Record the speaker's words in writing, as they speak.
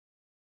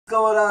What's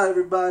going on,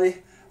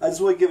 everybody? I just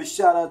want to give a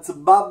shout out to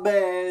my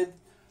man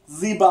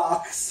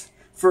Z-Box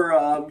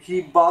for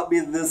he bought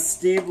me this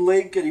Steam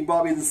Link and he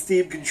bought me the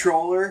Steam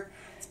controller.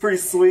 It's pretty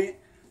sweet.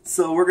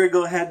 So we're gonna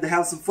go ahead and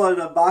have some fun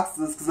and unbox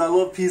this because I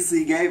love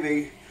PC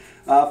gaming.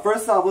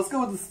 First off, let's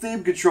go with the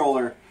Steam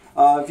controller.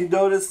 If you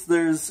notice,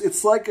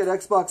 it's like an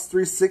Xbox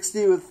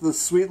 360 with the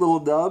sweet little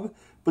nub,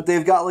 but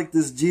they've got like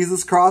this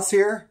Jesus cross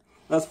here.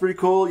 That's pretty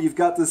cool. You've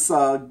got this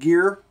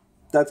gear.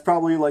 That's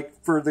probably like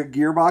for the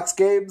Gearbox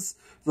games.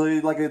 So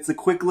like it's a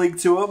quick link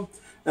to them.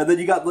 And then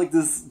you got like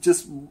this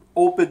just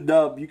open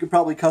nub. You can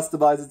probably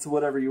customize it to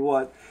whatever you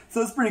want.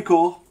 So it's pretty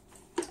cool.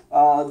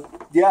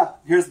 Yeah,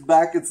 here's the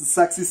back. It's the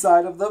sexy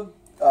side of them.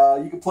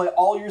 You can play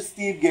all your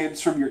Steam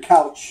games from your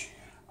couch.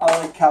 I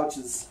like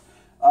couches.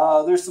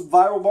 There's some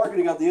viral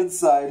marketing on the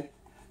inside.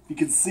 You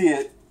can see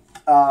it.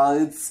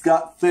 It's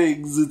got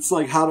things. It's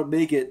like how to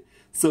make it.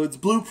 So it's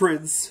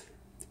blueprints.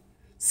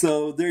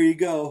 So there you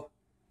go.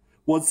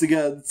 Once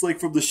again, it's like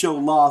from the show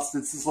Lost.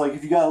 It's just like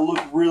if you gotta look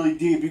really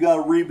deep, you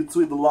gotta read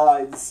between the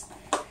lines.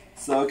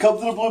 So it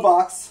comes in a blue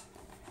box.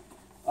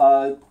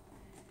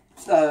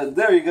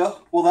 There you go.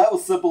 Well, that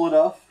was simple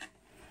enough.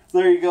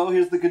 There you go.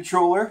 Here's the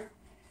controller.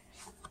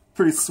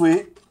 Pretty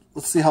sweet.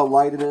 Let's see how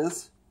light it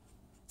is.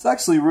 It's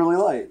actually really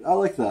light. I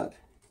like that.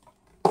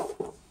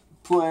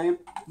 Play.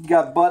 You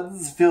got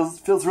buttons.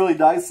 Feels really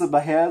nice in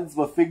my hands,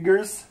 my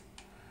fingers.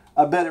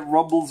 I bet it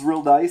rumbles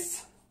real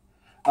nice.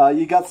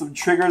 You got some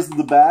triggers in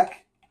the back.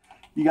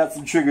 You got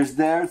some triggers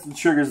there, some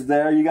triggers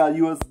there. You got a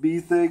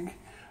USB thing.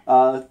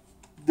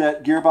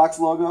 That Gearbox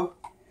logo.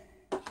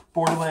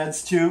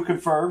 Borderlands 2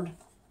 confirmed.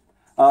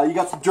 You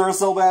got some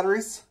Duracell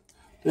batteries.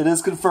 It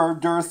is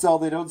confirmed.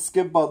 Duracell, they don't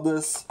skimp on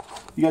this.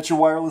 You got your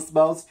wireless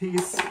mouse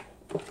piece.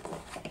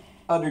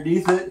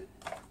 Underneath it,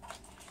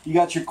 you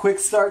got your quick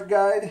start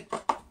guide.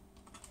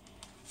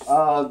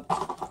 You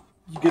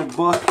get a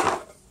book.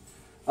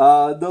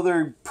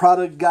 Another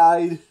product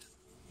guide.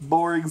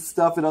 Boring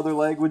stuff in other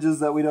languages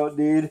that we don't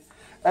need.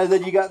 And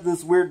then you got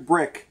this weird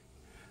brick.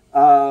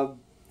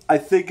 I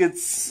think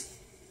it's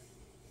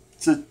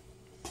to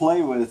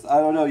play with. I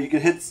don't know. You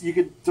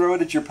could throw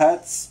it at your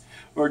pets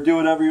or do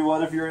whatever you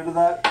want if you're into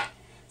that.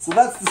 So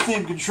that's the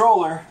Steam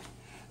controller.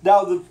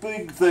 Now the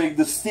big thing,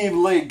 the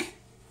Steam Link.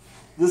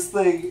 This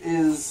thing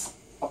is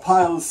a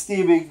pile of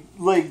steaming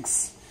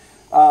links.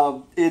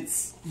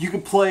 You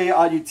can play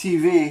on your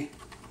TV.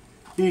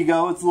 Here you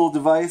go. It's a little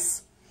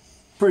device.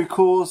 Pretty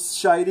cool,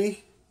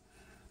 shiny.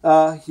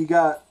 You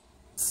got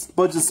a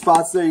bunch of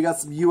spots there. You got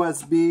some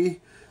USB.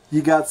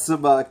 You got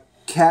some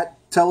cat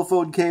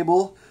telephone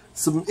cable.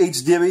 Some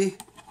HDMI.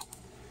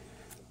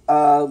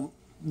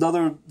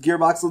 Another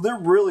Gearbox. So they're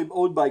really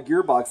owned by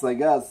Gearbox, I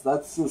guess.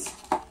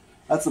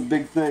 That's a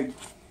big thing.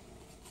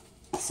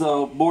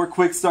 So more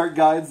quick start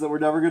guides that we're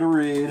never going to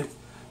read.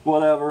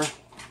 Whatever.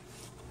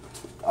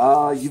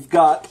 You've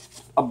got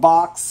a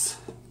box.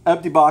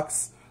 Empty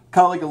box.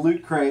 Kind of like a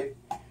loot crate.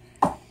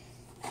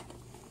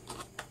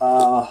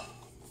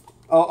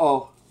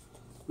 Uh-oh.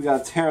 We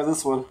gotta tear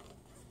this one.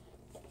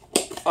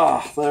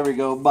 There we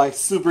go. My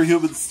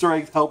superhuman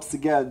strength helps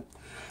again.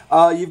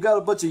 You've got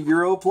a bunch of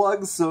Euro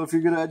plugs, so if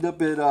you're gonna end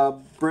up in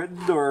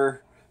Britain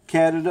or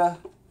Canada,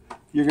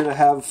 you're gonna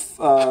have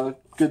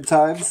good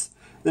times.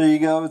 There you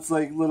go. It's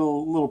like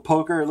little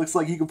poker. It looks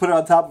like you can put it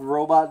on top of a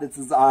robot and it's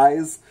his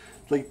eyes.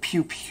 Like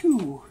pew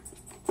pew.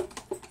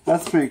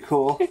 That's pretty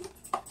cool.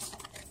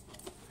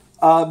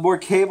 More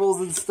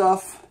cables and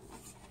stuff.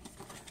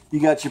 You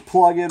got your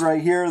plug-in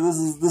right here. This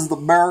is the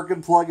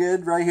American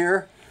plug-in right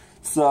here.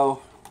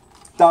 So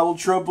Donald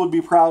Trump would be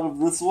proud of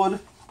this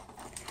one.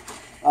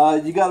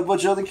 You got a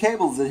bunch of other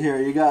cables in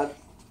here. You got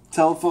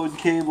telephone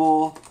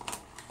cable.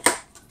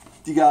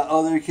 You got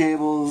other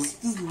cables.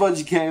 Just a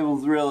bunch of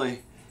cables,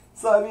 really.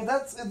 So I mean,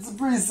 it's a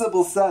pretty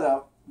simple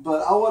setup.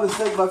 But I want to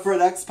thank my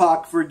friend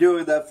X-Pac for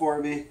doing that for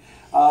me.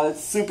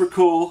 It's super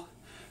cool.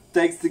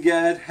 Thanks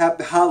again.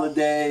 Happy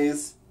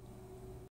holidays.